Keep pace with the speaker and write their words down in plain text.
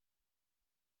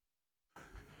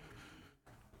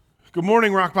Good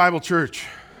morning, Rock Bible Church.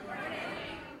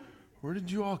 Where did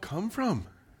you all come from?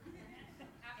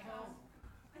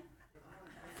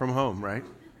 From home, right?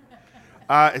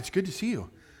 It's good to see you.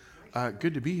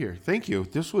 Good to be here. Thank you.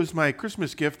 This was my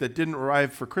Christmas gift that didn't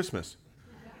arrive for Christmas.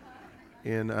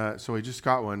 And so I just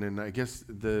got one, and I guess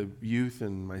the youth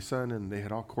and my son, and they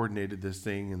had all coordinated this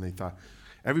thing, and they thought,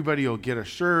 everybody will get a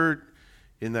shirt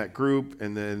in that group,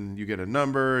 and then you get a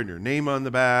number and your name on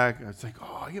the back. I was like,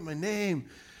 oh, I get my name.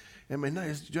 And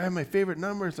do I have my favorite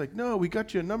number? It's like, no, we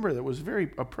got you a number that was very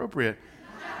appropriate.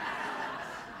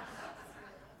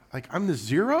 Like, I'm the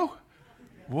 0?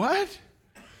 What?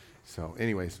 So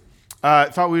anyways,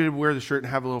 thought we would wear the shirt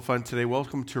and have a little fun today.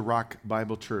 Welcome to Rock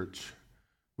Bible Church.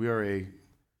 We are a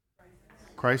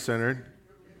Christ-centered,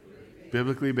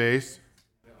 biblically based,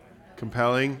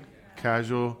 compelling,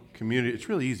 casual community. It's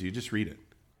really easy. You just read it.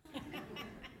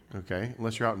 Okay?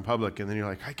 Unless you're out in public and then you're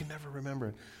like, I can never remember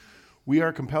it. We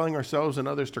are compelling ourselves and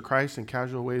others to Christ in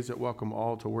casual ways that welcome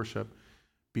all to worship.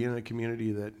 Being in a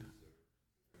community that...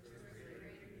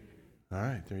 All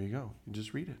right, there you go. You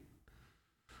just read it.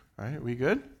 All right, we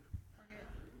good?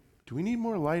 Do we need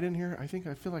more light in here? I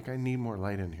feel like I need more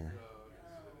light in here.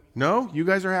 No? You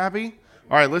guys are happy?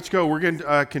 All right, let's go. We're going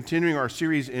to continuing our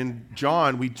series in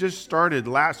John. We just started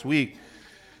last week.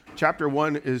 Chapter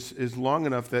 1 is long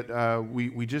enough that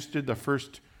we just did the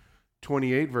first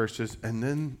 28 verses, and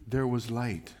then there was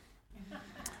light.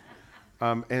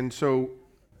 And so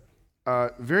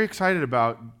very excited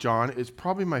about John. It's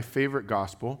probably my favorite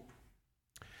gospel.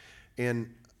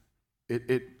 And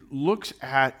it looks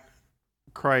at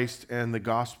Christ and the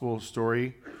gospel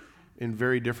story in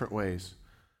very different ways.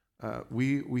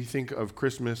 We think of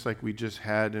Christmas like we just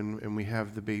had, and we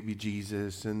have the baby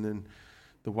Jesus, and then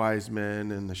the wise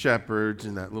men, and the shepherds,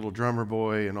 and that little drummer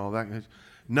boy, and all that.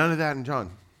 None of that in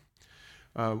John.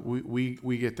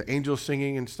 We get the angels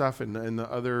singing and stuff, and the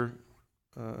other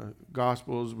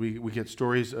Gospels, we get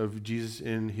stories of Jesus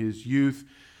in his youth,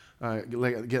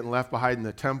 getting left behind in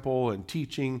the temple and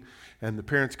teaching, and the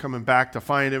parents coming back to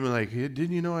find him and like, hey,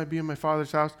 didn't you know I'd be in my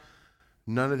Father's house?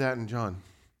 None of that in John.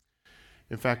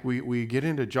 In fact, we get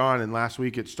into John, and last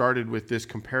week it started with this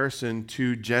comparison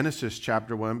to Genesis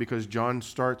chapter 1, because John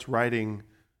starts writing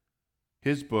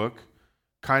his book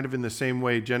kind of in the same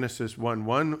way Genesis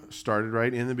 1:1 started,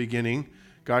 right? In the beginning,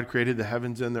 God created the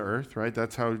heavens and the earth, right?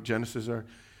 That's how Genesis are.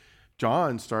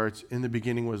 John starts, in the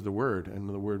beginning was the Word, and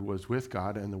the Word was with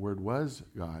God, and the Word was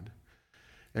God.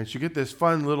 And so you get this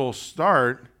fun little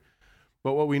start,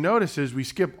 but what we notice is we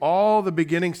skip all the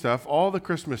beginning stuff, all the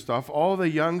Christmas stuff, all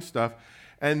the young stuff,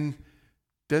 and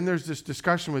then there's this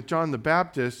discussion with John the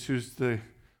Baptist, who's the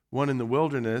one in the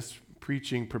wilderness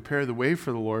preaching, prepare the way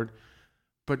for the Lord.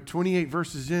 But 28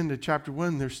 verses into chapter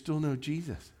 1, there's still no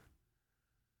Jesus.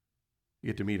 You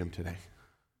get to meet him today.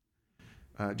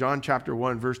 John chapter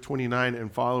 1, verse 29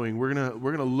 and following, we're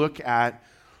gonna look at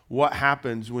what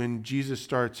happens when Jesus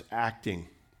starts acting,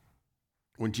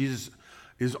 when Jesus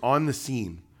is on the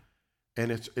scene.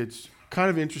 And it's kind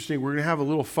of interesting. We're going to have a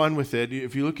little fun with it.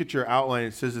 If you look at your outline,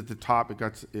 it says at the top,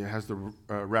 it has the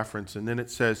reference, and then it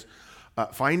says,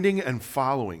 finding and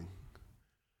following.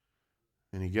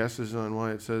 Any guesses on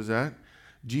why it says that?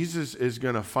 Jesus is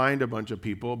going to find a bunch of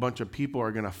people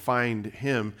are going to find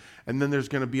him, and then there's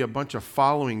going to be a bunch of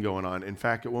following going on. In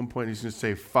fact, at one point he's going to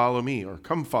say, follow me, or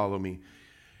come follow me.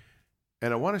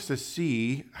 And I want us to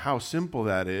see how simple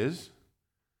that is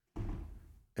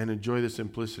and enjoy the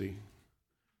simplicity.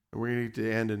 And we're going to get to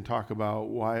the end and talk about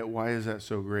why is that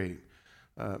so great?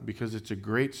 Because it's a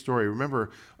great story.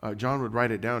 Remember, John would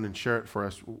write it down and share it for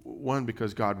us. One,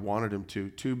 because God wanted him to.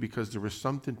 Two, because there was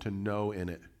something to know in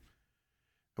it.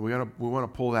 And we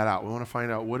want to pull that out. We want to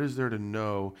find out what is there to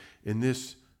know in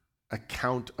this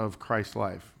account of Christ's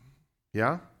life.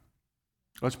 Yeah?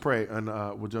 Let's pray, and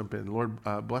we'll jump in. Lord,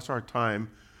 bless our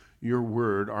time, your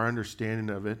word, our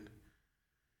understanding of it,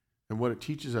 and what it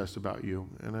teaches us about you.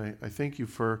 And I thank you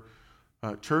for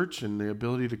church and the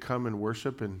ability to come and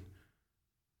worship, and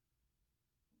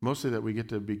mostly that we get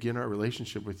to begin our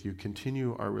relationship with you,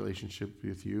 continue our relationship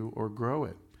with you, or grow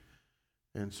it.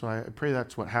 And so I pray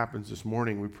that's what happens this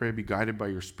morning. We pray be guided by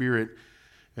your Spirit,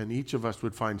 and each of us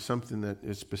would find something that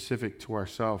is specific to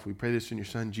ourselves. We pray this in your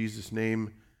Son, Jesus'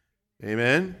 name.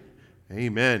 Amen.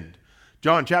 Amen.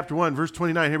 John chapter 1, verse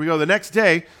 29. Here we go. The next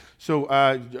day, so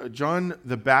John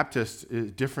the Baptist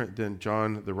is different than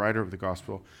John, the writer of the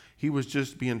gospel. He was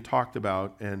just being talked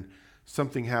about, and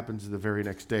something happens the very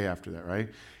next day after that, right?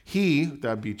 He,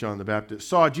 that'd be John the Baptist,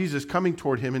 saw Jesus coming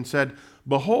toward him and said,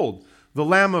 behold, the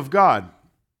Lamb of God,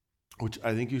 which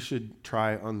I think you should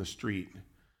try on the street.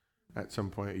 At some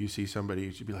point, you see somebody,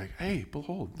 you should be like, hey,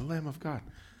 behold, the Lamb of God.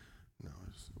 No,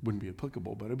 it wouldn't be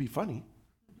applicable, but it'd be funny.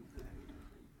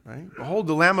 Right? Behold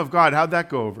the Lamb of God. How'd that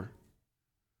go over?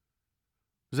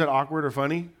 Was that awkward or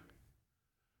funny?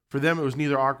 For them, it was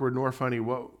neither awkward nor funny.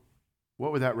 What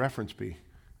would that reference be?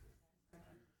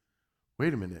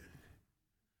 Wait a minute.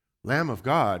 Lamb of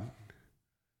God?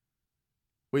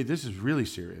 Wait, this is really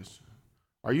serious.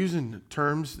 Are you using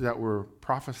terms that were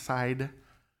prophesied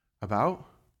about?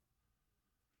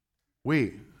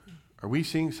 Wait, are we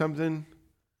seeing something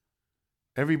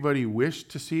everybody wished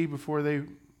to see before they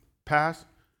pass?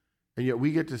 And yet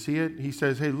we get to see it? He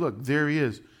says, hey, look, there he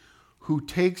is, who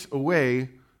takes away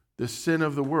the sin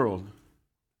of the world.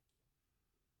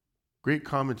 Great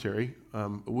commentary.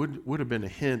 Would have been a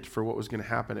hint for what was going to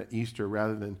happen at Easter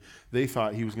rather than they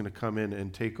thought he was going to come in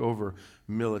and take over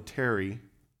military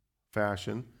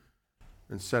fashion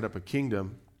and set up a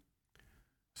kingdom.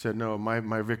 Said, no,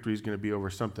 my victory is going to be over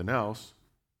something else,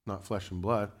 not flesh and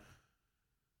blood.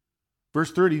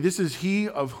 Verse 30, this is he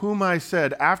of whom I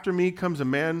said, after me comes a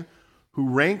man who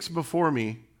ranks before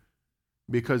me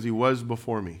because he was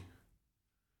before me.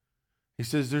 He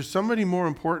says, there's somebody more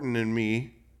important than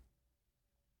me.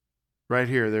 Right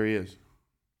here, there he is.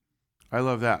 I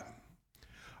love that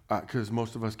because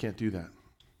most of us can't do that.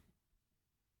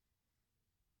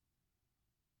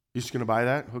 You just going to buy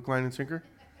that, hook, line, and sinker?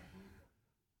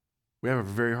 We have a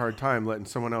very hard time letting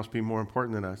someone else be more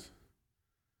important than us.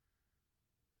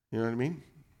 You know what I mean?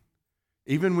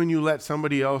 Even when you let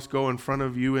somebody else go in front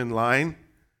of you in line,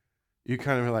 you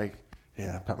kind of are like,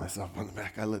 yeah, I pat myself on the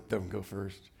back. I let them go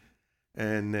first.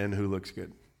 And then who looks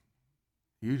good?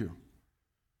 You do.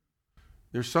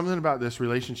 There's something about this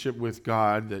relationship with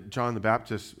God that John the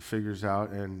Baptist figures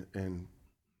out and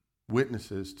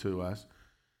witnesses to us,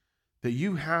 that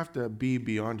you have to be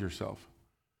beyond yourself.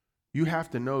 You have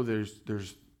to know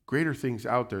there's greater things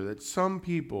out there, that some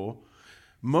people,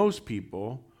 most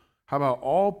people, how about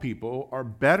all people, are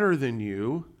better than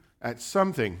you at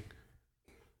something.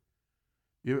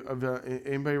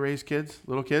 Anybody raise kids,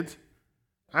 little kids?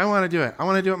 I want to do it. I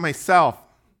want to do it myself.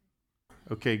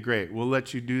 Okay, great. We'll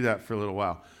let you do that for a little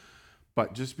while.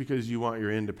 But just because you want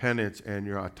your independence and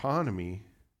your autonomy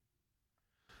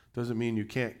doesn't mean you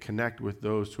can't connect with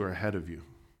those who are ahead of you.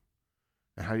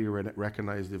 And how do you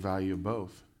recognize the value of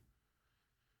both?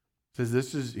 It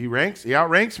says he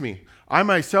outranks me. I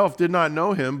myself did not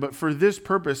know him, but for this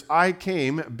purpose I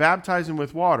came, baptizing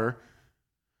with water,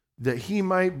 that he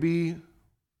might be,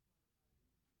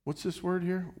 what's this word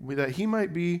here? That he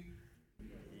might be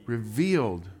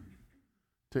revealed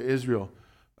to Israel.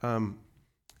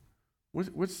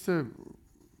 What's the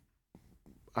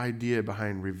idea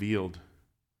behind revealed?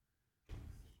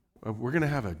 We're going to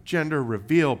have a gender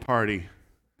reveal party.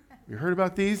 You heard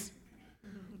about these?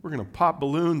 We're going to pop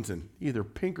balloons and either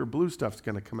pink or blue stuff's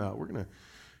going to come out. We're going to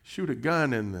shoot a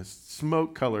gun and the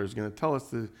smoke color is going to tell us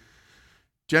the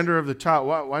gender of the child.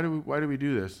 Why do we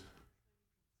do this?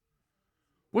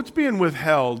 What's being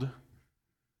withheld?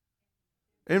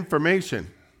 Information.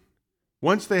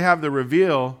 Once they have the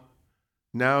reveal,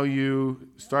 now you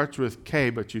starts with K,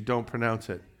 but you don't pronounce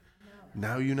it. No.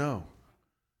 Now you know.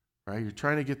 Right? You're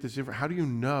trying to get this information. How do you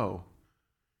know?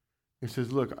 He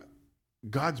says, look,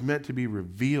 God's meant to be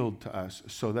revealed to us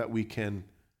so that we can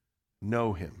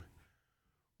know him.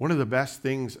 One of the best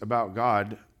things about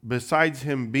God, besides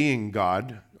him being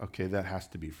God, okay, that has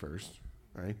to be first,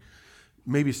 right?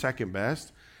 Maybe second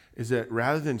best, is that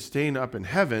rather than staying up in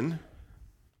heaven,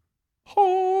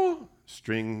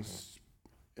 strings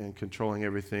and controlling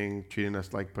everything, treating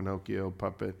us like Pinocchio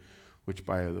puppet, which,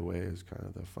 by the way, is kind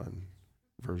of the fun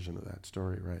version of that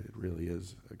story, right? It really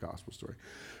is a gospel story.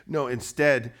 No,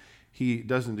 instead, he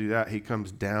doesn't do that. He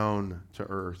comes down to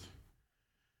earth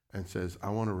and says, I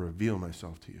want to reveal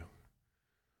myself to you.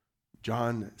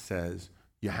 John says,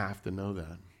 you have to know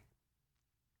that.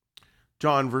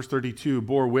 John, verse 32,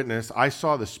 bore witness, I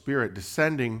saw the Spirit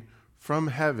descending from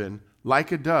heaven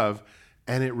like a dove,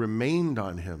 and it remained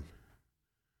on him.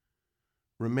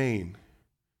 Remain.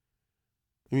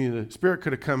 I mean, the Spirit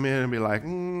could have come in and be like,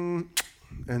 and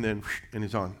then, and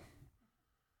he's on.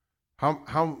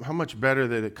 How much better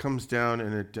that it comes down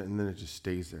and then it just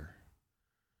stays there?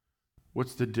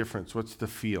 What's the difference? What's the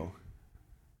feel?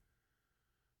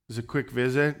 Is it a quick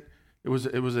visit? It was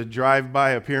a drive-by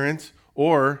appearance,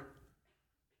 or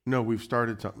no, we've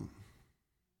started something.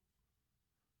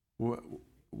 What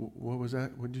was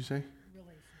that? What did you say?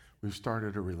 We've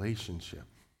started a relationship,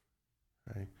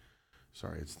 right?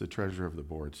 Sorry, it's the treasurer of the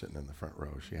board sitting in the front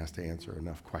row. She has to answer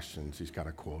enough questions. She's got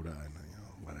a quota and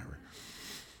whatever.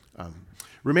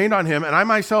 Remained on him, and I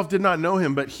myself did not know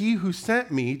him, but he who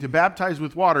sent me to baptize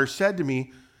with water said to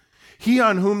me, he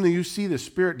on whom you see the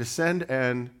Spirit descend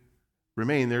and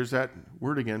remain. There's that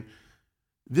word again.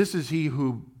 This is he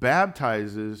who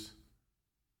baptizes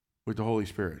with the Holy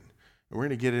Spirit. And we're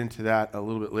going to get into that a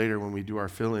little bit later when we do our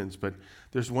fill-ins. But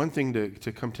there's one thing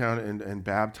to come down and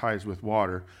baptize with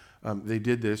water. They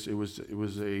did this. It was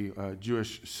a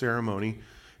Jewish ceremony.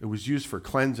 It was used for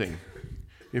cleansing.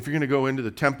 If you're going to go into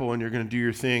the temple and you're going to do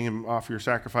your thing and offer your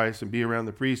sacrifice and be around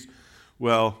the priest,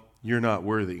 well, you're not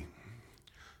worthy.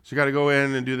 So you got to go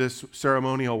in and do this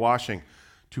ceremonial washing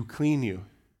to clean you.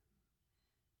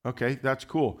 Okay, that's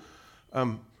cool.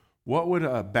 What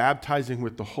would baptizing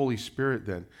with the Holy Spirit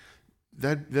then?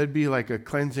 That'd be like a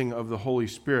cleansing of the Holy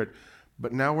Spirit.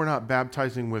 But now we're not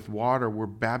baptizing with water. We're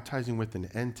baptizing with an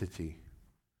entity.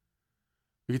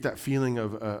 We get that feeling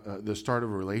of the start of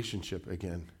a relationship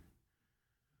again.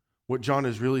 What John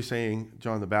is really saying,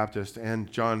 John the Baptist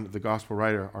and John the Gospel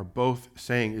writer are both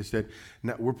saying is that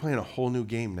now we're playing a whole new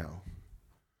game now.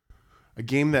 A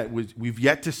game that we've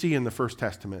yet to see in the First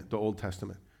Testament, the Old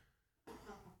Testament.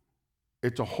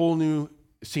 It's a whole new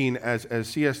scene, as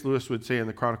C.S. Lewis would say in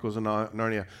the Chronicles of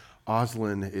Narnia,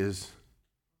 Aslan is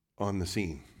on the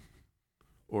scene,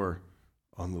 or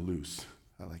on the loose.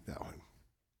 I like that one,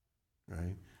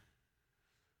 right?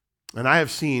 And I have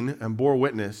seen and bore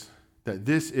witness that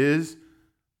this is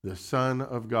the Son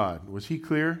of God. Was he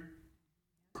clear?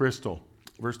 Crystal.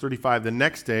 Verse 35, the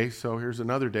next day, so here's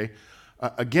another day,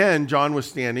 again, John was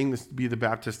standing, this would be the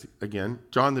Baptist again,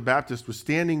 John the Baptist was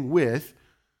standing with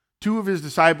two of his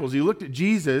disciples. He looked at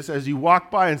Jesus as he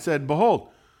walked by and said, behold,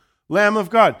 Lamb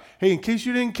of God. Hey, in case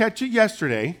you didn't catch it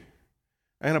yesterday,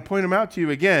 I'm going to point him out to you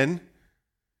again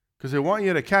because I want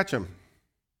you to catch him.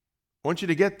 I want you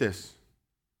to get this.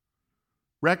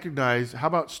 Recognize, how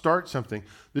about start something?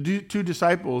 The two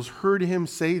disciples heard him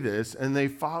say this and they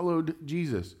followed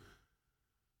Jesus.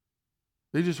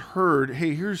 They just heard,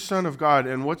 hey, here's Son of God.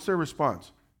 And what's their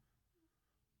response?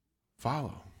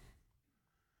 Follow.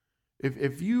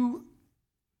 If you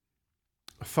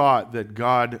thought that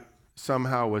God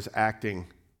somehow was acting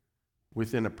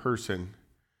within a person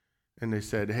and they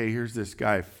said, hey, here's this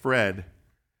guy, Fred,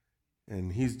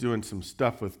 and he's doing some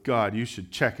stuff with God, you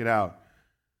should check it out.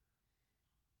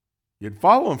 You'd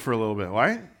follow him for a little bit,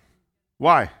 right?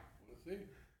 Why?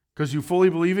 Because you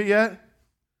fully believe it yet?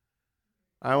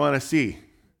 I want to see,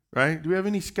 right? Do we have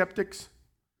any skeptics?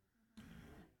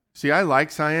 See, I like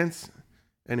science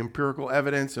and empirical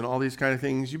evidence and all these kind of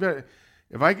things. You better,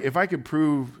 if I could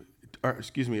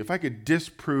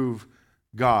disprove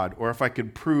God, or if I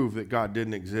could prove that God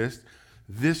didn't exist,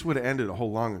 this would have ended a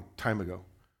whole long time ago.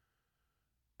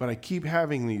 But I keep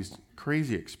having these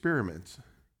crazy experiments.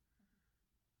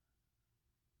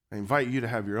 I invite you to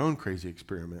have your own crazy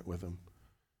experiment with him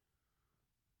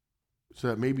so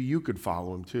that maybe you could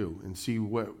follow him too and see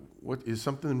what is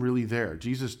something really there.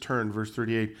 Jesus turned, verse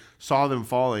 38, saw them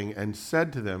falling and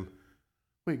said to them,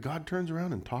 wait, God turns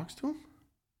around and talks to him?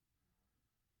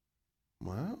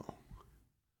 Wow.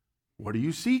 What are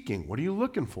you seeking? What are you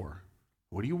looking for?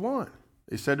 What do you want?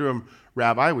 They said to him,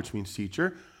 Rabbi, which means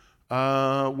teacher,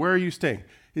 where are you staying?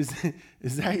 Is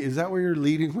that where you're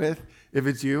leading with if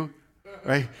it's you?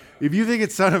 Right? If you think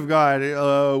it's Son of God,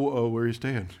 where are you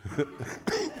staying? Where are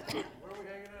we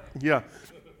hanging out? Yeah.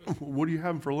 What are you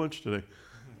having for lunch today?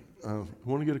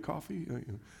 Want to get a coffee?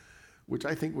 Which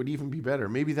I think would even be better.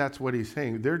 Maybe that's what he's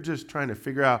saying. They're just trying to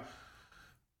figure out,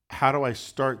 how do I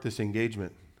start this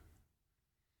engagement?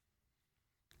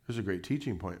 There's a great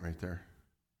teaching point right there.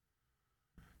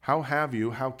 How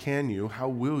can you, how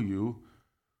will you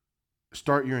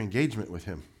start your engagement with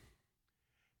him?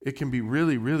 It can be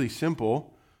really, really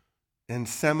simple and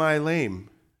semi-lame.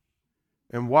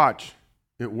 And watch,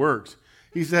 it works.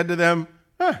 He said to them,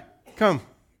 come,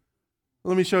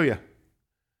 let me show you.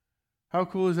 How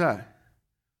cool is that?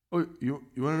 Oh, you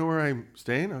want to know where I'm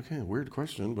staying? Okay, weird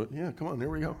question, but yeah, come on, there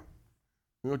we go.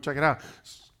 We'll go check it out.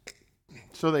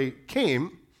 So they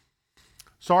came,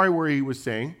 sorry where he was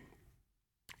staying,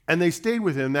 and they stayed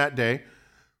with him that day,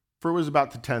 for it was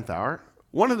about the 10th hour.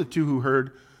 One of the two who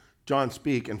heard John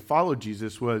speak and followed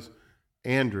Jesus was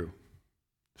Andrew,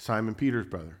 Simon Peter's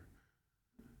brother.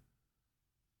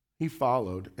 He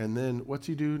followed, and then what's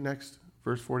he do next?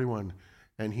 Verse 41,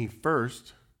 and he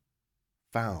first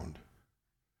found.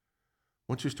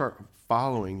 Once you start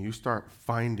following, you start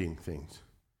finding things.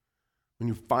 When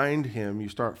you find him, you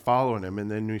start following him,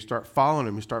 and then when you start following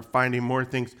him, you start finding more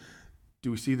things.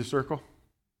 Do we see the circle?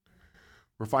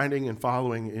 We're finding and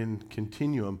following in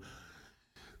continuum.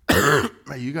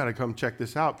 You got to come check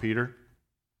this out, Peter.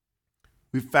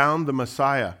 We found the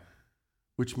Messiah,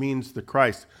 which means the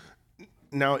Christ.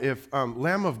 Now, if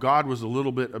Lamb of God was a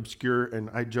little bit obscure, and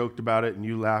I joked about it, and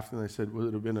you laughed, and I said, would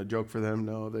it have been a joke for them?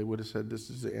 No, they would have said, this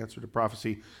is the answer to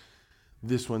prophecy.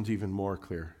 This one's even more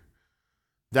clear.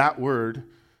 That word,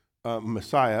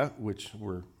 Messiah, which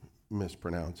we're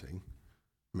mispronouncing,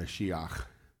 Mashiach,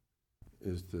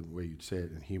 is the way you'd say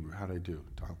it in Hebrew. How'd I do?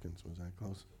 Tompkins, was that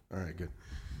close? All right, good.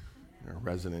 Our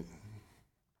resident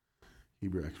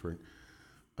Hebrew expert.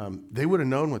 They would have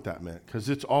known what that meant because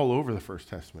it's all over the First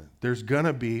Testament. There's going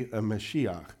to be a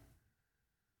Mashiach.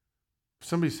 If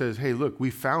somebody says, hey, look, we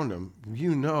found him.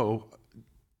 You know,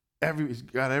 he's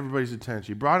got everybody's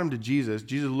attention. He brought him to Jesus.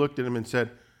 Jesus looked at him and said,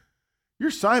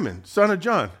 you're Simon, son of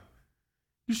John.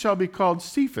 You shall be called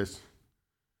Cephas,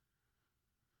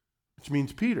 which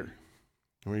means Peter.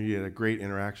 Where you get a great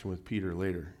interaction with Peter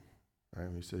later. Right?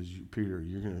 He says, Peter,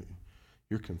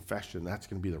 your confession, that's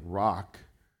going to be the rock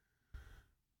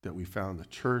that we found the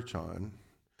church on.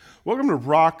 Welcome to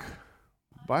Rock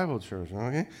Bible Church,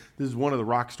 okay? This is one of the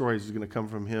rock stories that's going to come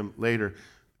from him later.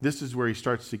 This is where he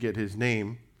starts to get his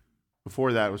name.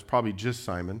 Before that, it was probably just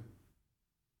Simon.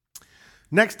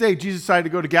 Next day, Jesus decided to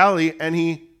go to Galilee, and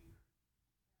he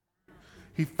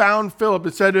found Philip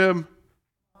and said to him,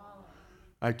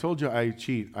 I told you I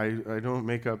cheat. I don't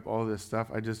make up all this stuff.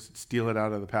 I just steal it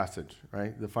out of the passage,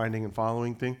 right? The finding and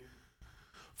following thing.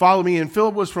 Follow me. And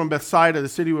Philip was from Bethsaida, the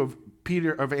city of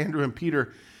Andrew and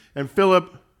Peter. And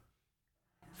Philip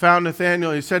found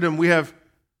Nathanael. He said to him, we have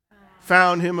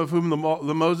found him of whom the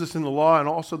Moses and the law and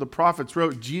also the prophets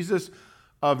wrote, Jesus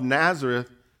of Nazareth,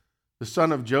 the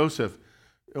son of Joseph.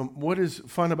 What is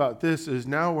fun about this is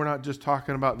now we're not just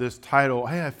talking about this title,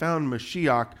 hey, I found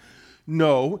Mashiach.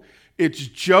 No, it's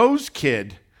Joe's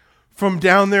kid from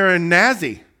down there in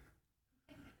Nazi.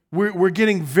 We're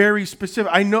getting very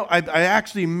specific. I know I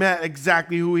actually met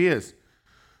exactly who he is,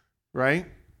 right?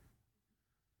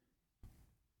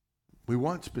 We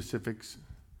want specifics.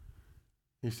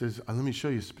 He says, let me show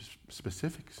you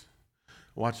specifics.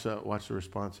 Watch the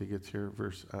response he gets here,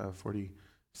 verse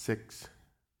 46.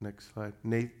 Next slide.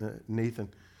 Nate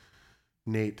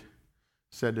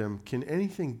said to him, can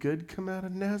anything good come out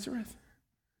of Nazareth?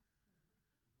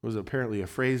 It was apparently a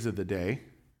phrase of the day.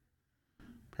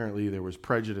 Apparently there was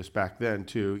prejudice back then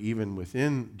too, even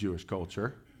within Jewish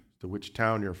culture, to which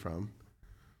town you're from.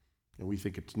 And we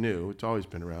think it's new. It's always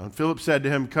been around. Philip said to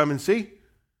him, come and see.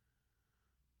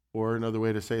 Or another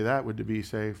way to say that would be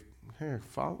say, hey,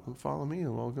 follow me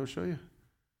and I'll go show you.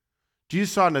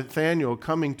 Jesus saw Nathanael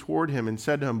coming toward him and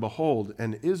said to him, behold,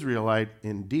 an Israelite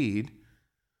indeed.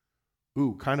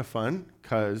 Ooh, kind of fun,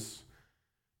 because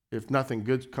if nothing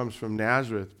good comes from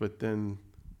Nazareth, but then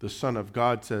the Son of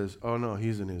God says, oh no,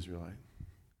 he's an Israelite.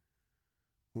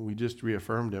 We just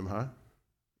reaffirmed him, huh?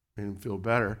 Made him feel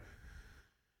better.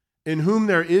 In whom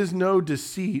there is no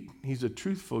deceit. He's a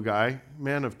truthful guy,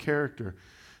 man of character.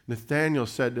 Nathanael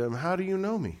said to him, how do you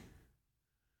know me?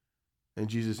 And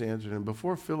Jesus answered him,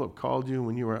 before Philip called you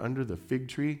when you were under the fig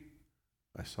tree,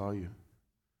 I saw you.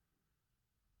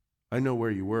 I know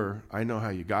where you were. I know how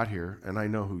you got here, and I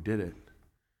know who did it.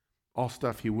 All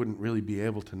stuff he wouldn't really be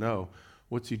able to know.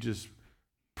 What's he just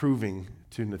proving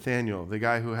to Nathanael, the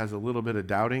guy who has a little bit of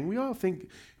doubting? We all think it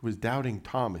was doubting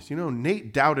Thomas. You know,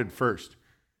 Nate doubted first,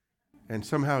 and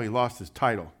somehow he lost his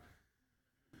title.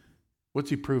 What's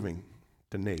he proving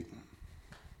to Nate?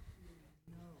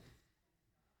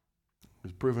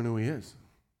 He's proving who he is.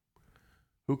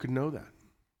 Who could know that?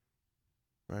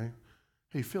 Right?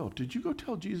 Hey, Philip, did you go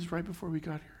tell Jesus right before we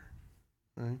got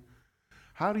here? Right?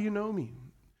 How do you know me?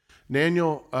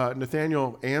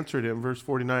 Nathanael answered him, verse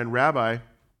 49, Rabbi,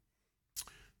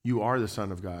 you are the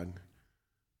Son of God.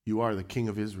 You are the King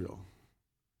of Israel.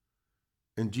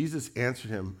 And Jesus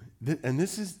answered him, and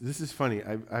this is funny.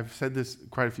 I've said this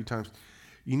quite a few times.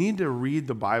 You need to read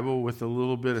the Bible with a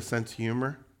little bit of sense of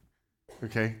humor,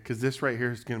 okay? Because this right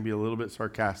here is going to be a little bit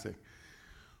sarcastic.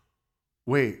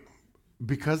 Wait,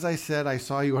 because I said I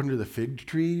saw you under the fig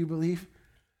tree, you believe?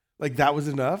 Like that was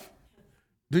enough?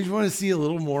 Don't you want to see a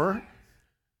little more?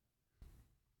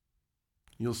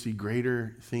 You'll see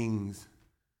greater things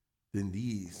than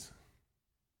these.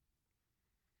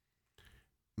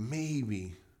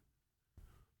 Maybe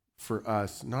for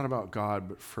us, not about God,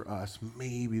 but for us,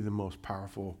 maybe the most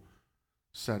powerful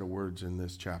set of words in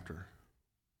this chapter.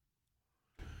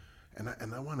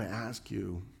 And I want to ask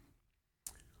you,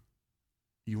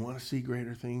 you want to see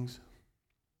greater things?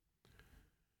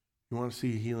 You want to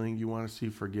see healing. You want to see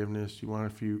forgiveness. You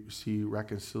want to see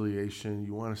reconciliation.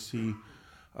 You want to see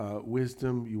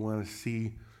wisdom. You want to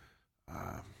see,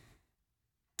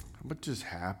 but just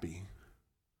happy,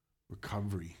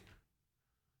 recovery,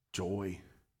 joy,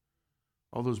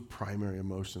 all those primary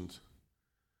emotions.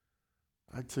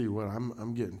 I tell you what,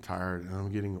 I'm getting tired and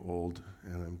I'm getting old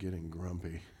and I'm getting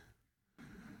grumpy.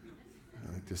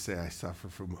 I like to say I suffer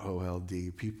from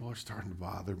OLD. People are starting to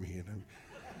bother me, and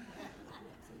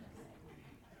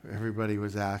everybody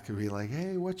was asking me like,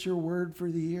 "Hey, what's your word for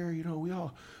the year?"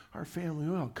 Our family,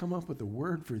 we all come up with a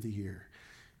word for the year.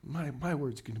 My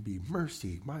word's going to be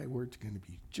mercy. My word's going to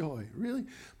be joy. Really?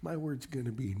 My word's going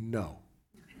to be no.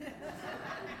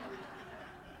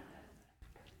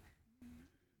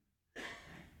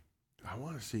 I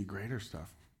want to see greater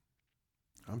stuff.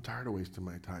 I'm tired of wasting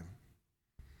my time.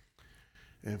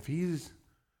 And if he's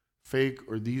fake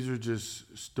or these are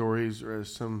just stories, or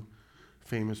as some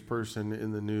famous person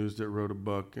in the news that wrote a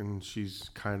book and she's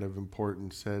kind of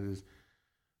important said, is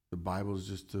the Bible is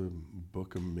just a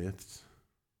book of myths,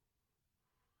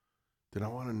 then I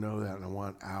want to know that and I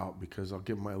want out, because I'll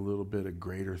get my little bit of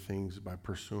greater things by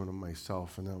pursuing them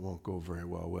myself, and that won't go very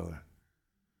well, will it?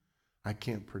 I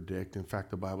can't predict. In fact,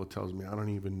 the Bible tells me I don't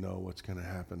even know what's going to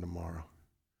happen tomorrow.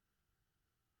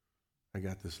 I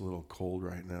got this little cold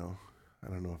right now. I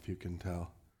don't know if you can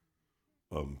tell.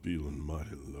 I'm feeling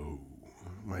mighty low.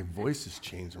 My voice has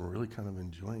changed. I'm really kind of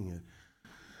enjoying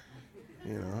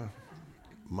it.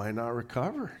 Might not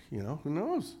recover. Who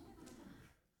knows?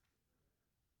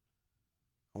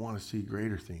 I want to see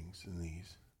greater things than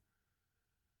these.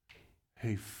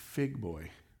 Hey, fig boy,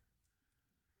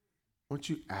 why don't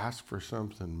you ask for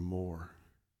something more?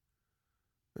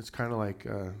 It's kind of like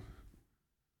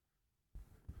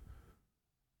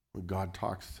when God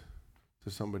talks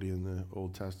to somebody in the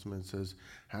Old Testament, says,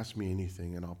 ask me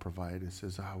anything and I'll provide. It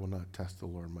says, I will not test the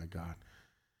Lord my God.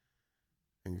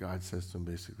 And God says to him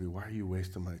basically, why are you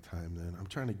wasting my time then? I'm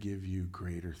trying to give you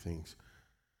greater things.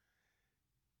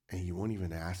 And you won't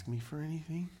even ask me for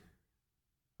anything?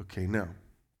 Okay, now,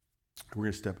 we're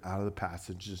going to step out of the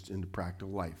passage just into practical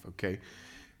life, okay?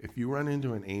 If you run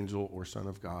into an angel or son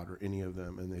of God or any of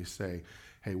them and they say,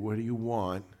 hey, what do you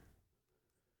want?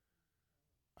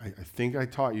 I think I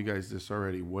taught you guys this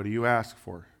already. What do you ask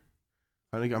for?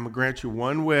 I think I'm going to grant you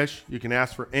one wish. You can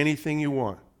ask for anything you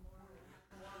want.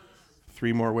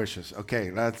 3 more wishes.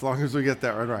 Okay, as long as we get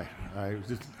that right.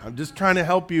 I'm just trying to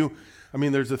help you. I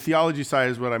mean, there's a theology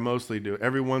side is what I mostly do.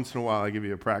 Every once in a while, I give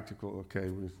you a practical, okay.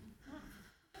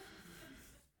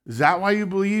 Is that why you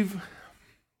believe?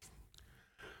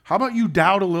 How about you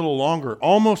doubt a little longer?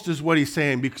 Almost is what he's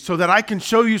saying, so that I can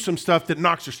show you some stuff that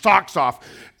knocks your socks off,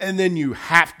 and then you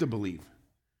have to believe.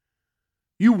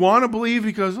 You want to believe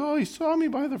because, he saw me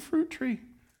by the fruit tree.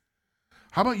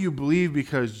 How about you believe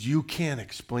because you can't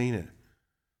explain it,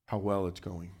 how well it's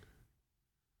going?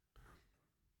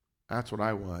 That's what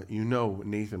I want.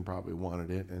 Nathan probably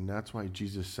wanted it, and that's why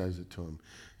Jesus says it to him.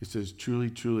 He says, truly,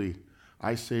 truly,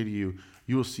 I say to you,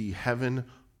 you will see heaven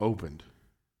opened,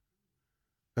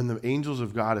 and the angels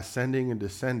of God ascending and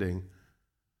descending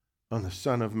on the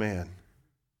Son of Man.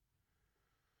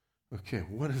 Okay,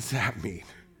 what does that mean?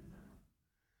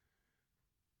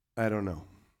 I don't know.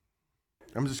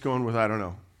 I'm just going with I don't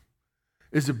know.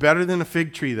 Is it better than a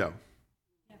fig tree, though?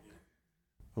 Yes.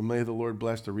 Well, may the Lord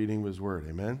bless the reading of his word.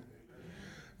 Amen?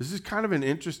 This is kind of an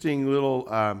interesting little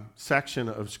section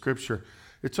of Scripture.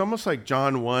 It's almost like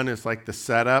John 1 is like the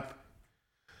setup.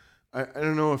 I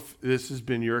don't know if this has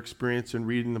been your experience in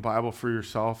reading the Bible for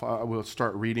yourself. I will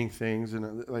start reading things,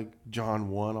 and like John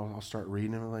 1, I'll start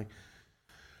reading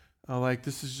it.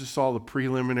 This is just all the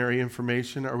preliminary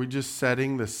information. Are we just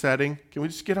setting the setting? Can we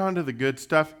just get on to the good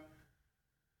stuff?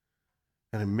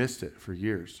 And I missed it for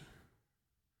years.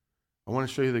 I want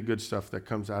to show you the good stuff that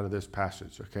comes out of this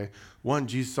passage, okay? 1,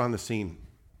 Jesus on the scene.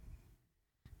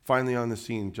 Finally on the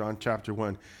scene, John chapter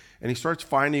 1. And he starts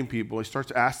finding people. He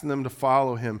starts asking them to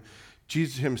follow him.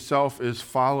 Jesus himself is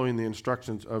following the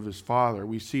instructions of his Father.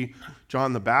 We see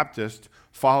John the Baptist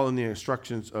following the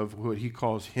instructions of what he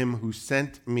calls him who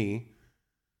sent me.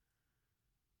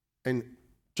 And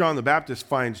John the Baptist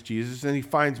finds Jesus, and he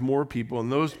finds more people,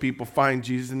 and those people find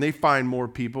Jesus, and they find more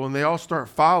people, and they all start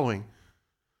following.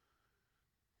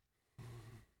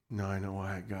 Now I know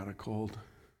why I got a cold.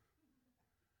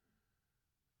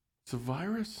 It's a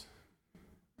virus.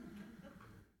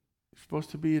 You're supposed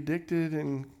to be addicted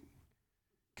and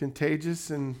contagious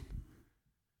and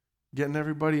getting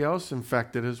everybody else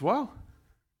infected as well.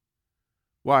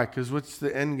 Why? Because what's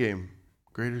the end game?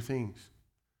 Greater things.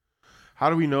 How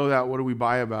do we know that? What do we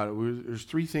buy about it? There's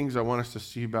 3 things I want us to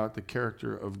see about the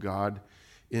character of God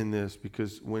in this,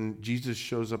 because when Jesus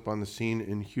shows up on the scene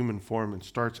in human form and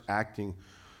starts acting,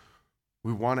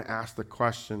 we want to ask the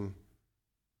question,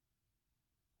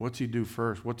 what's he do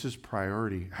first? What's his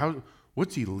priority?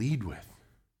 What's he lead with?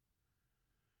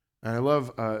 And I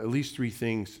love at least three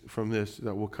things from this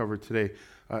that we'll cover today.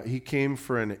 He came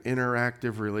for an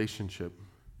interactive relationship.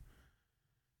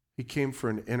 He came for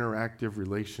an interactive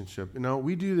relationship. You know,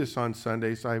 we do this on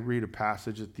Sundays. I read a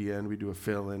passage at the end. We do a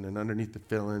fill-in, and underneath the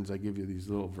fill-ins, I give you these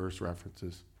little verse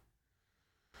references.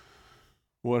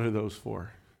 What are those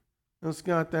for? No,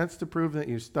 Scott, that's to prove that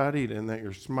you studied and that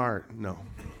you're smart. No.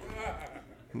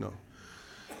 No.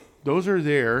 Those are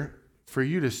there for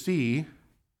you to see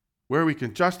where we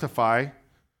can justify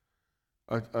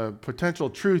a potential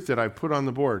truth that I put on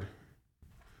the board.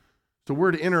 The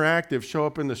word interactive show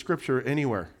up in the scripture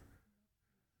anywhere.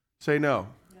 Say no.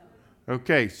 No.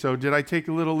 Okay, so did I take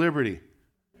a little liberty?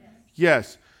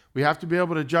 Yes. We have to be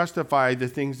able to justify the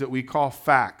things that we call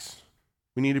facts.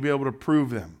 We need to be able to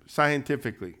prove them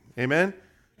scientifically. Amen?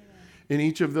 In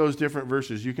each of those different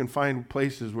verses, you can find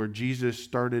places where Jesus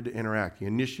started to interact. He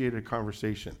initiated a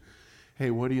conversation.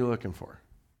 Hey, what are you looking for?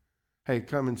 Hey,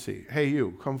 come and see. Hey,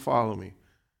 you, come follow me.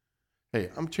 Hey,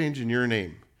 I'm changing your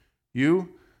name. You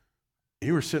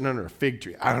were sitting under a fig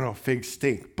tree. I don't know, figs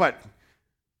stink, but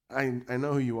I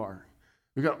know who you are.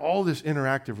 We've got all this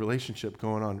interactive relationship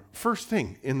going on. First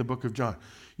thing in the book of John.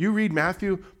 You read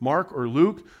Matthew, Mark, or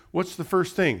Luke, what's the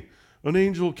first thing? An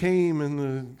angel came and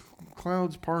the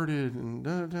clouds parted and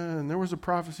there was a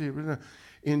prophecy.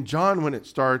 In John, when it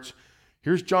starts,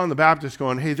 here's John the Baptist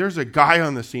going, hey, there's a guy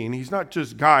on the scene. He's not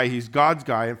just guy, he's God's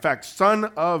guy. In fact, Son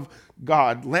of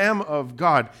God, Lamb of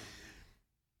God.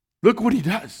 Look what he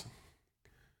does.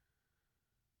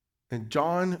 And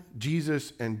John,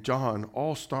 Jesus, and John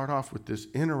all start off with this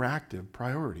interactive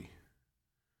priority.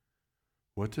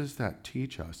 What does that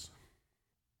teach us?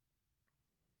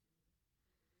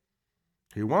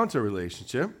 He wants a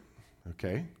relationship.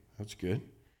 Okay, that's good.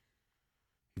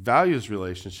 He values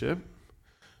relationship.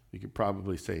 You could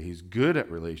probably say he's good at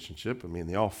relationship. I mean,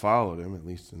 they all followed him, at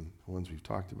least in the ones we've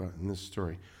talked about in this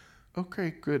story.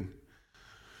 Okay, good.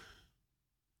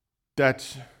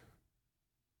 That's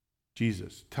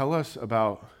Jesus. Tell us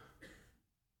about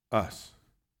us.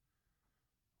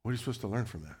 What are you supposed to learn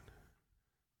from that?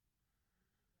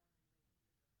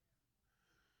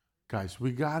 Guys,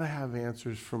 we got to have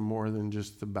answers from more than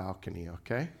just the balcony,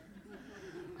 okay?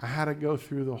 I had to go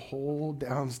through the whole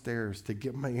downstairs to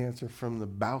get my answer from the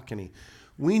balcony.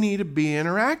 We need to be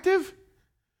interactive.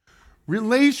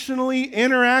 Relationally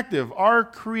interactive. Our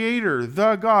Creator,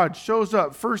 the God, shows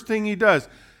up. First thing he does,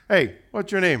 hey,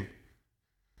 what's your name?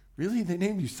 Really? They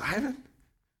named you Simon?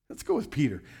 Let's go with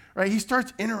Peter. Right? He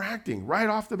starts interacting right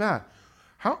off the bat.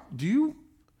 How do you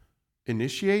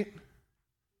initiate?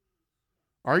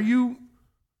 Are you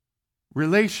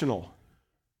relational?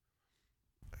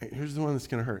 Here's the one that's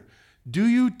going to hurt. Do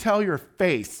you tell your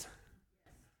face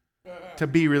to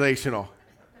be relational?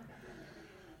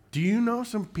 Do you know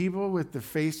some people with the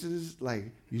faces,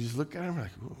 like, you just look at them like,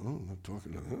 oh, I'm not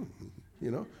talking to them,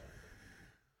 you know?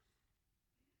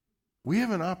 We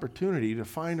have an opportunity to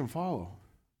find and follow.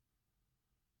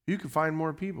 You can find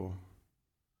more people.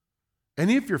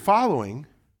 And if you're following,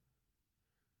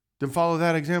 then follow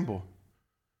that example.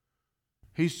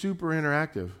 He's super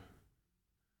interactive.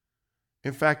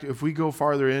 In fact, if we go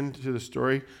farther into the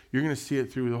story, you're going to see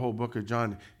it through the whole book of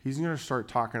John. He's going to start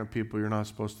talking to people you're not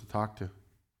supposed to talk to.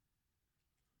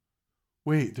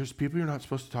 Wait, there's people you're not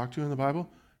supposed to talk to in the Bible?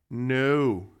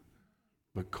 No.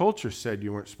 But culture said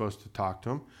you weren't supposed to talk to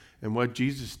them. And what did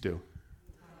Jesus do?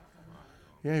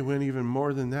 Yeah, he went even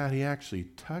more than that. He actually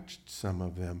touched some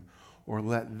of them or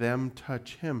let them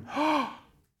touch him.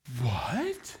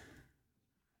 What?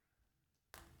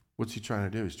 What's he trying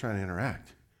to do? He's trying to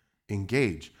interact,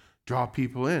 engage, draw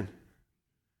people in.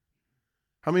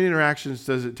 How many interactions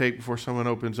does it take before someone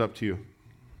opens up to you?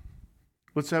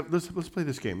 Let's play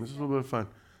this game. This is a little bit of fun.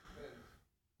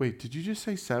 Wait, did you just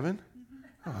say 7?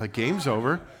 Oh, the game's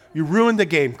over. You ruined the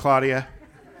game, Claudia.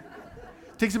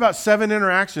 It takes about 7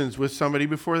 interactions with somebody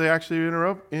before they actually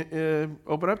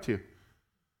open up to you.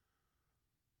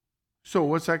 So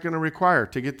what's that going to require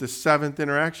to get the 7th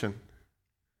interaction?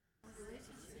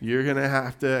 You're going to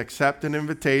have to accept an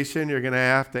invitation. You're going to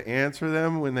have to answer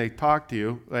them when they talk to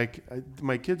you. Like,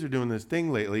 my kids are doing this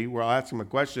thing lately where I'll ask them a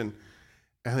question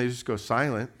and they just go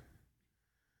silent.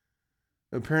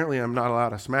 Apparently, I'm not allowed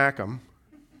to smack them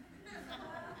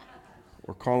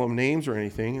or call them names or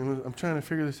anything. And I'm trying to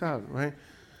figure this out, right?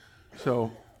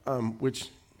 So, which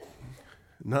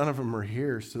none of them are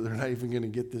here, so they're not even going to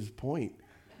get this point.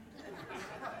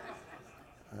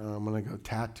 I'm going to go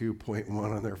tattoo point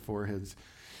 1 on their foreheads.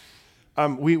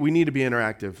 We need to be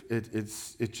interactive.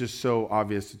 It's just so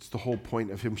obvious. It's the whole point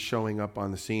of him showing up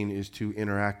on the scene is to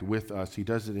interact with us. He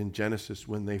does it in Genesis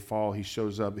when they fall. He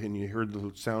shows up and you heard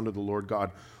the sound of the Lord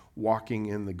God walking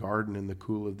in the garden in the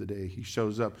cool of the day. He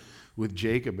shows up with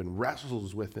Jacob and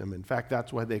wrestles with him. In fact,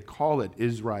 that's why they call it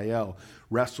Israel,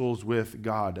 wrestles with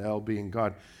God, El being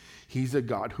God. He's a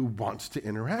God who wants to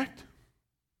interact.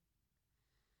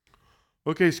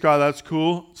 Okay, Scott, that's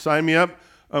cool. Sign me up.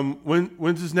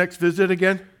 When's his next visit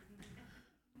again?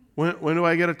 When do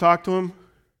I get to talk to him?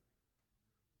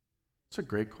 That's a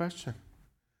great question.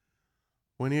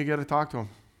 When do you get to talk to him?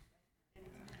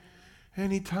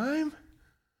 Anytime?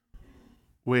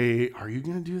 Wait, are you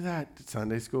going to do that?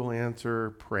 Sunday school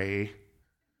answer, pray.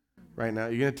 Right now,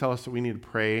 you're going to tell us that we need to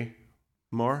pray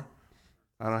more?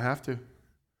 I don't have to.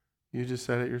 You just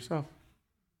said it yourself.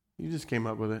 You just came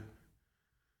up with it.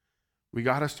 We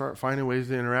got to start finding ways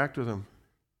to interact with him.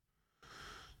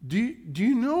 Do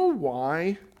you know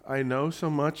why I know so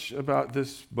much about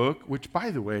this book? Which, by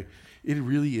the way, it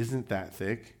really isn't that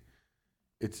thick.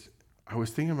 I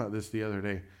was thinking about this the other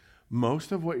day.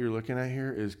 Most of what you're looking at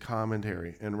here is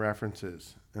commentary and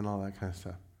references and all that kind of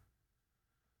stuff.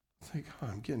 It's like, oh,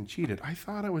 I'm getting cheated. I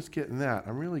thought I was getting that.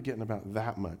 I'm really getting about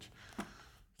that much.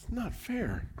 It's not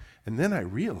fair. And then I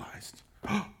realized,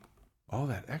 all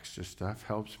that extra stuff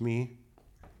helps me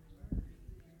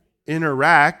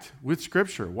interact with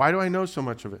Scripture. Why do I know so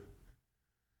much of it?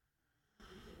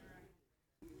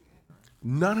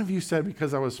 None of you said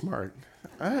because I was smart.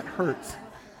 That hurts.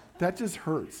 That just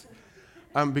hurts.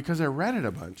 Because I read it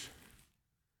a bunch.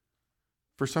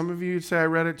 For some of you, you'd say I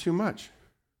read it too much.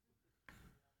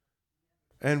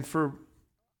 And for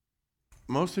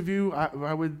most of you,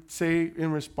 I would say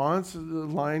in response, the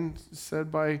line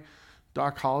said by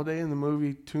Doc Holliday in the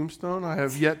movie Tombstone, I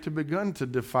have yet to begin to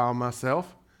defile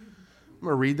myself. I'm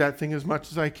going to read that thing as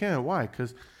much as I can. Why?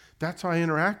 Because that's how I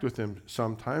interact with him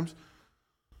sometimes.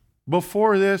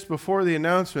 Before the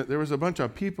announcement, there was a bunch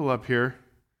of people up here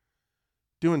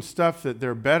doing stuff that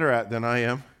they're better at than I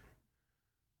am.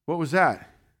 What was that?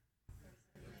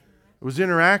 It was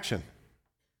interaction.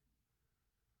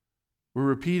 We're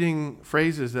repeating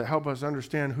phrases that help us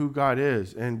understand who God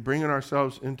is and bringing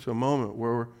ourselves into a moment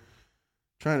where we're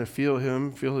trying to feel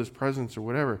him, feel his presence or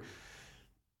whatever.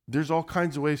 There's all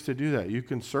kinds of ways to do that. You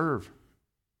can serve.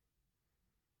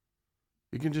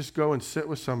 You can just go and sit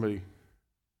with somebody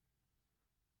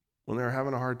when they're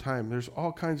having a hard time. There's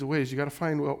all kinds of ways. You got to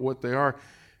find what they are.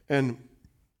 And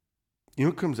you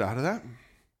know what comes out of that?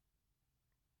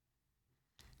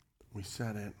 We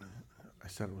said it. I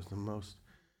said it was the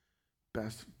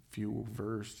best few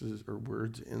verses or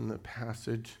words in the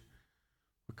passage.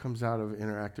 What comes out of an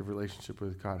interactive relationship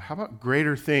with God? How about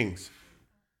greater things?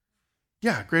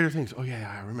 Yeah, greater things. Oh,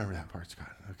 yeah, I remember that part,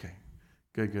 Scott. Okay,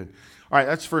 good. All right,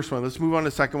 that's the first one. Let's move on to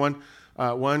the second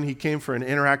one. He came for an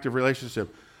interactive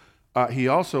relationship. He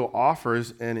also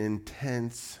offers an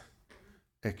intense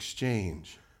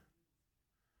exchange.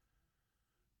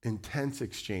 Intense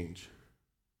exchange.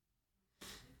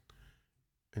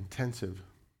 Intensive.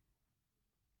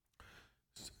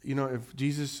 You know, if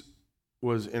Jesus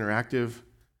was interactive,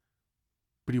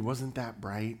 but he wasn't that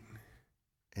bright,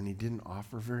 and he didn't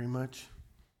offer very much,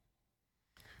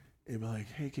 it'd be like,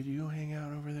 hey, could you go hang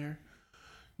out over there?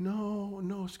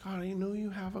 No, Scott, I know you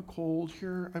have a cold.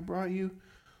 Here, I brought you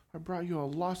a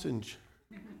lozenge.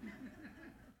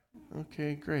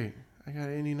 Okay, great. I got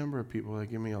any number of people that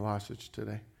give me a lozenge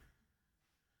today.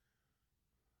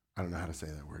 I don't know how to say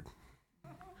that word.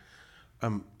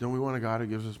 Don't we want a God who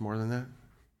gives us more than that?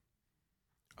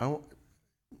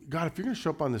 God, if you're going to show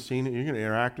up on the scene and you're going to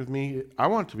interact with me, I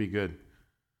want it to be good.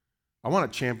 I want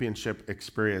a championship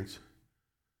experience.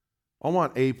 I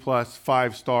want A+,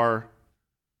 5-star,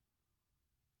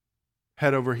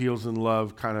 head over heels in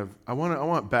love kind of. I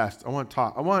want best. I want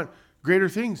top. I want greater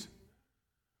things.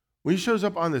 When he shows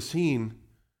up on the scene,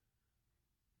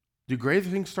 do greater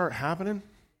things start happening?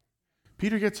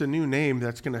 Peter gets a new name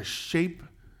that's going to shape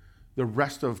the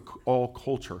rest of all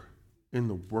culture in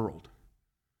the world.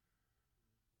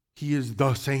 He is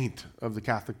the saint of the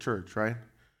Catholic Church, right?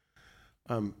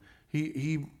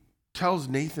 He tells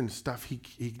Nathan stuff he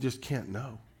just can't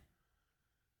know.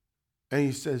 And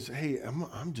he says, hey,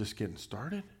 I'm just getting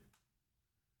started.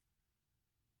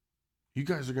 You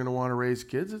guys are going to want to raise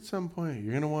kids at some point.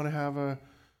 You're going to want to have a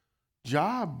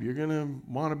job. You're going to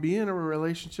want to be in a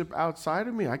relationship outside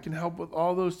of me. I can help with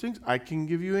all those things. I can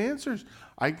give you answers.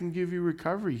 I can give you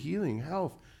recovery, healing,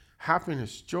 health,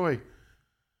 happiness, joy.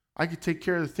 I can take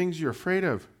care of the things you're afraid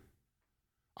of.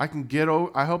 I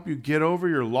help you get over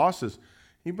your losses.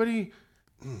 Anybody,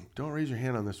 don't raise your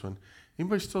hand on this one.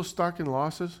 Anybody still stuck in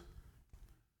losses?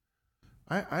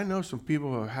 I know some people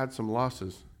who have had some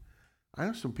losses. I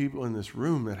know some people in this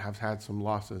room that have had some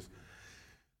losses.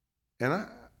 And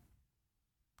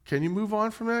can you move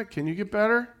on from that? Can you get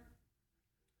better?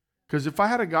 Because if I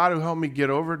had a God who helped me get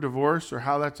over divorce or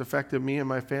how that's affected me and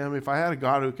my family, if I had a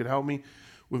God who could help me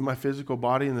with my physical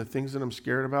body and the things that I'm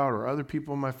scared about, or other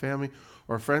people in my family,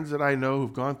 or friends that I know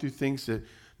who've gone through things that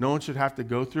no one should have to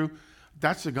go through,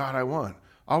 that's the God I want.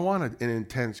 I want an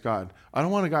intense God. I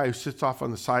don't want a guy who sits off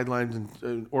on the sidelines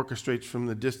and orchestrates from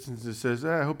the distance and says,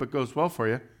 I hope it goes well for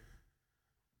you.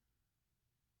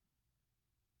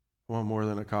 I want more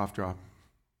than a cough drop.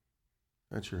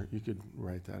 You could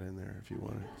write that in there if you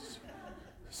wanted.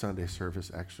 Sunday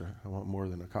service extra. I want more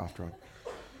than a cough drop.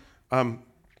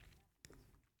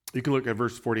 You can look at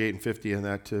verse 48 and 50 in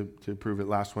that to prove it.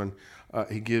 Last one.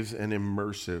 He gives an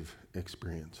immersive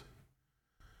experience.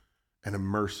 An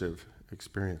immersive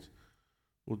experience.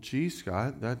 Well, gee,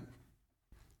 Scott, that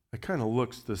kind of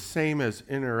looks the same as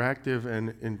interactive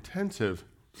and intensive.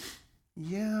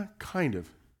 Yeah, kind of.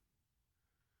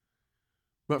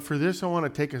 But for this, I want to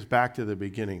take us back to the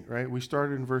beginning, right? We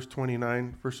started in verse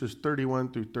 29, verses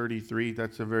 31 through 33.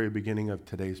 That's the very beginning of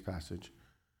today's passage.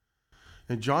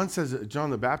 And John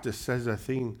the Baptist says a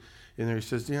thing in there. He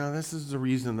says, this is the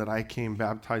reason that I came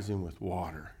baptizing with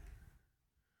water.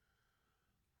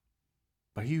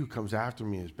 But he who comes after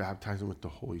me is baptizing with the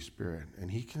Holy Spirit.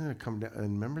 And he can come down. And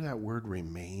remember that word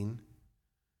remain?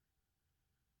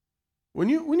 When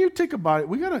you think about it,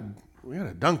 we got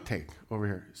a dunk tank over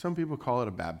here. Some people call it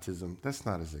a baptism. That's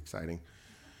not as exciting.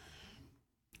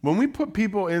 When we put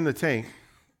people in the tank,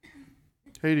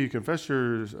 hey, do you confess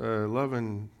your love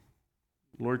and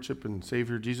Lordship and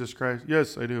Savior Jesus Christ?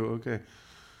 Yes, I do. Okay.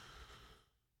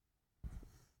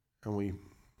 And we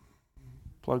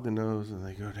plug the nose and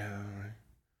they go down, right?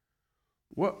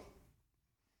 What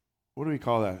do we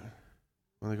call that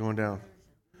when they're going down?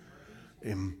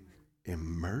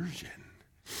 Immersion.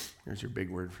 There's your big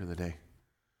word for the day.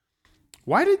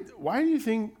 Why do you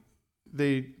think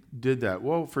they did that?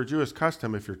 Well, for Jewish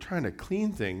custom, if you're trying to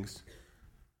clean things,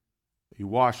 you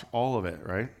wash all of it,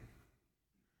 right?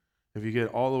 If you get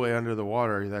all the way under the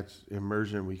water, that's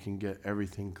immersion. We can get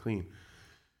everything clean.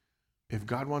 If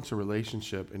God wants a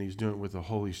relationship and he's doing it with the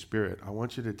Holy Spirit, I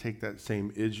want you to take that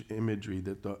same imagery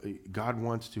that God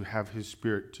wants to have his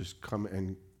Spirit just come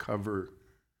and cover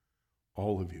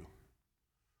all of you.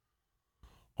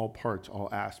 All parts, all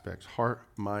aspects, heart,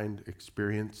 mind,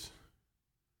 experience,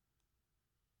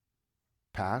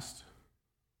 past.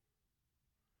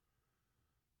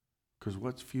 Because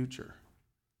what's future?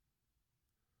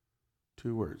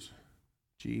 2 words,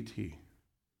 GT.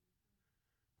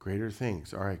 Greater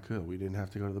things. All right, good. We didn't have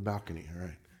to go to the balcony. All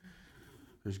right.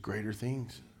 There's greater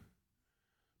things.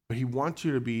 But he wants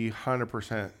you to be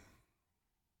 100%.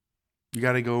 You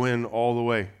got to go in all the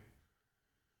way.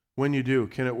 When you do,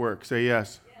 can it work? Say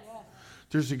yes.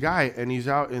 There's a guy, and he's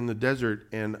out in the desert,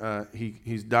 and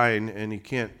he's dying, and he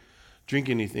can't drink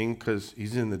anything because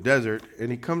he's in the desert.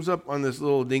 And he comes up on this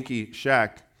little dinky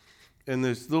shack. And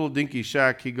this little dinky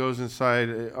shack, he goes inside,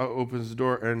 opens the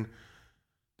door, and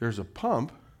there's a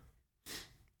pump,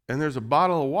 and there's a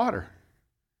bottle of water.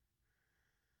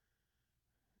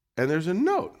 And there's a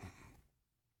note.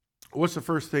 What's the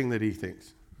first thing that he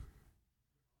thinks?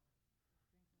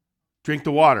 Drink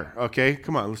the water. Okay,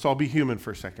 come on, let's all be human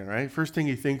for a second, right? First thing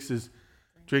he thinks is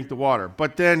drink the water.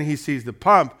 But then he sees the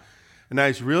pump, and now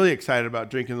he's really excited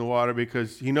about drinking the water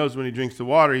because he knows when he drinks the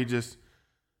water, he just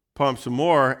pumps some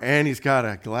more, and he's got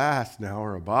a glass now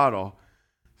or a bottle.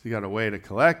 So he got a way to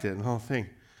collect it and the whole thing.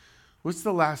 What's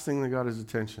the last thing that got his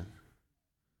attention?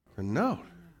 A note.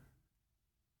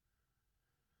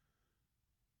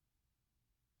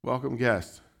 Welcome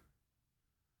guest.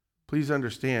 Please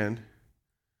understand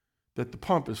that the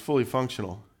pump is fully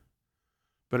functional,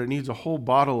 but it needs a whole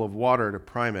bottle of water to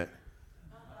prime it.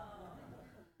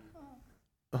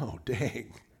 Oh,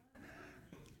 dang.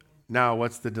 Now,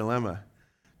 what's the dilemma?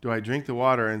 Do I drink the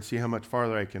water and see how much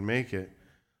farther I can make it?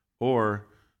 Or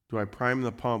do I prime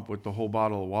the pump with the whole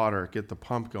bottle of water, get the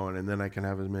pump going, and then I can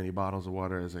have as many bottles of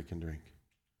water as I can drink?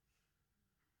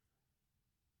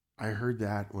 I heard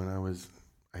that when I was,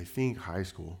 I think, high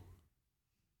school.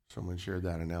 Someone shared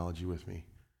that analogy with me.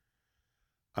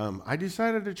 I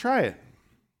decided to try it.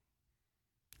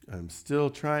 I'm still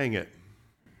trying it.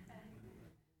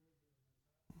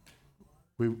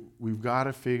 We've got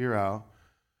to figure out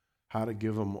how to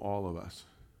give them all of us.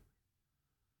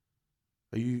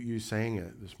 You sang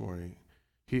it this morning.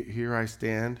 Here I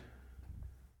stand.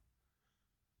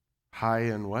 High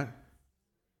and what?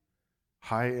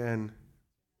 High and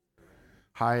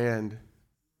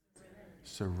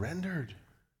surrendered.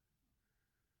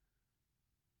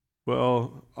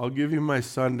 Well, I'll give you my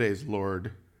Sundays,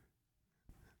 Lord.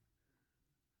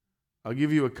 I'll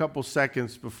give you a couple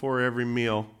seconds before every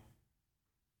meal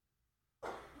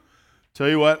Tell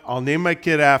you what, I'll name my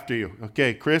kid after you.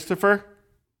 Okay, Christopher.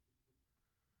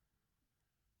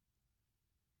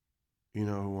 You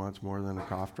know who wants more than a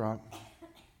cough drop?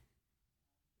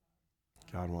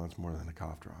 God wants more than a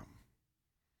cough drop.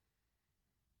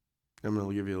 I'm going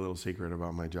to give you a little secret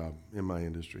about my job in my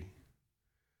industry.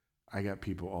 I got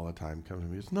people all the time coming to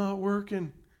me, it's not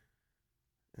working.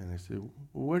 And I said, well,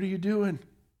 what are you doing?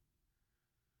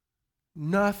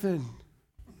 Nothing.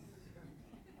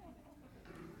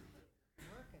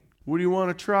 What do you want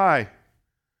to try?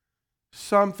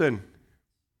 Something.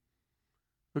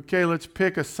 Okay, let's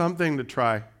pick a something to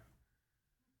try.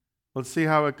 Let's see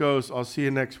how it goes. I'll see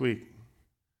you next week.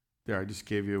 There, I just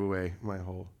gave you away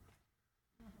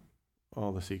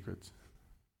all the secrets.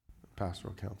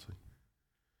 Pastoral counseling.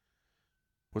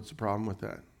 What's the problem with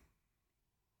that?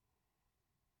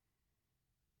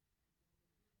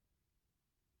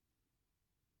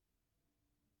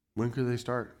 When could they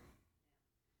start?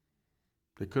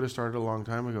 They could have started a long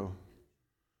time ago.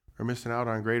 They're missing out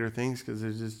on greater things because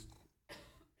there's just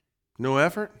no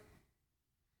effort.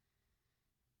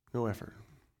 No effort.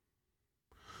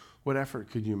 What effort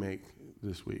could you make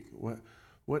this week?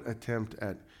 What attempt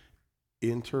at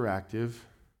interactive,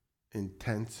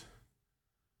 intense,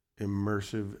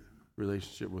 immersive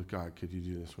relationship with God could you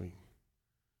do this week?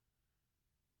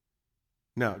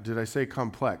 Now, did I say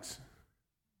complex?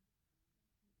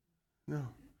 No.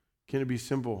 Can it be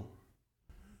simple?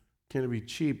 Can it be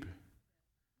cheap?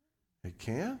 It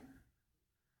can.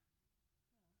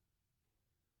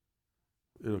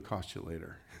 It'll cost you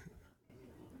later.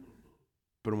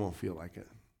 But it won't feel like it.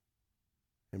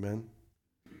 Amen?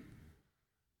 If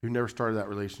you've never started that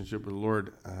relationship with the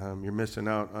Lord, you're missing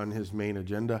out on his main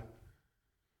agenda.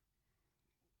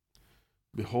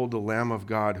 Behold the Lamb of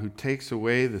God who takes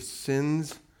away the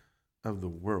sins of the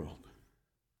world.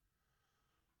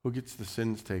 Who gets the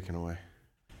sins taken away?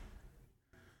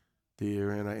 The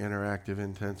interactive,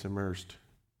 intense, immersed.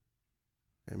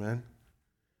 Amen?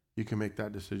 You can make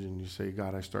that decision. You say,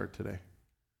 God, I start today.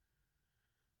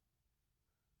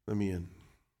 Let me in.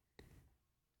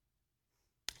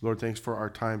 Lord, thanks for our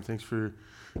time. Thanks for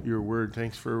your word.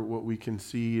 Thanks for what we can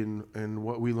see and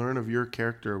what we learn of your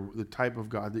character, the type of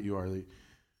God that you are. That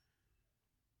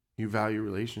you value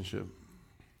relationship.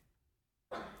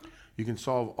 You can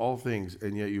solve all things,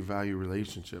 and yet you value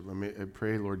relationship. I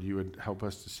pray, Lord, you would help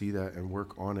us to see that and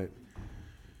work on it.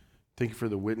 Thank you for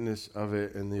the witness of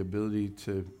it and the ability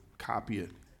to copy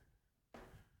it.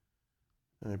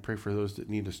 And I pray for those that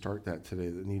need to start that today,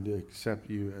 that need to accept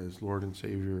you as Lord and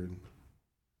Savior. And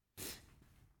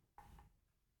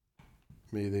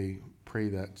may they pray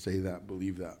that, say that,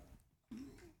 believe that.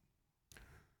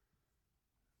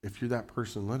 If you're that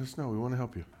person, let us know. We want to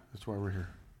help you. That's why we're here.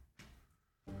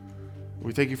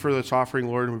 We thank you for this offering,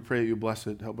 Lord, and we pray that you bless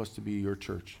it. Help us to be your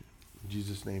church. In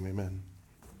Jesus' name, amen.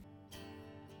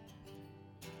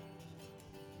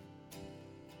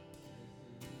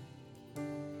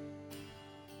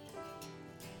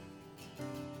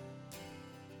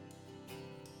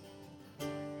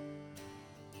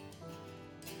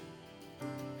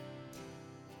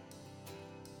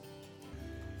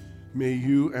 May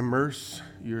you immerse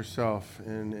yourself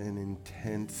in an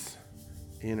intense,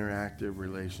 interactive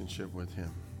relationship with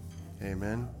him.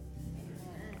 Amen?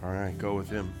 All right, go with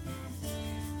him.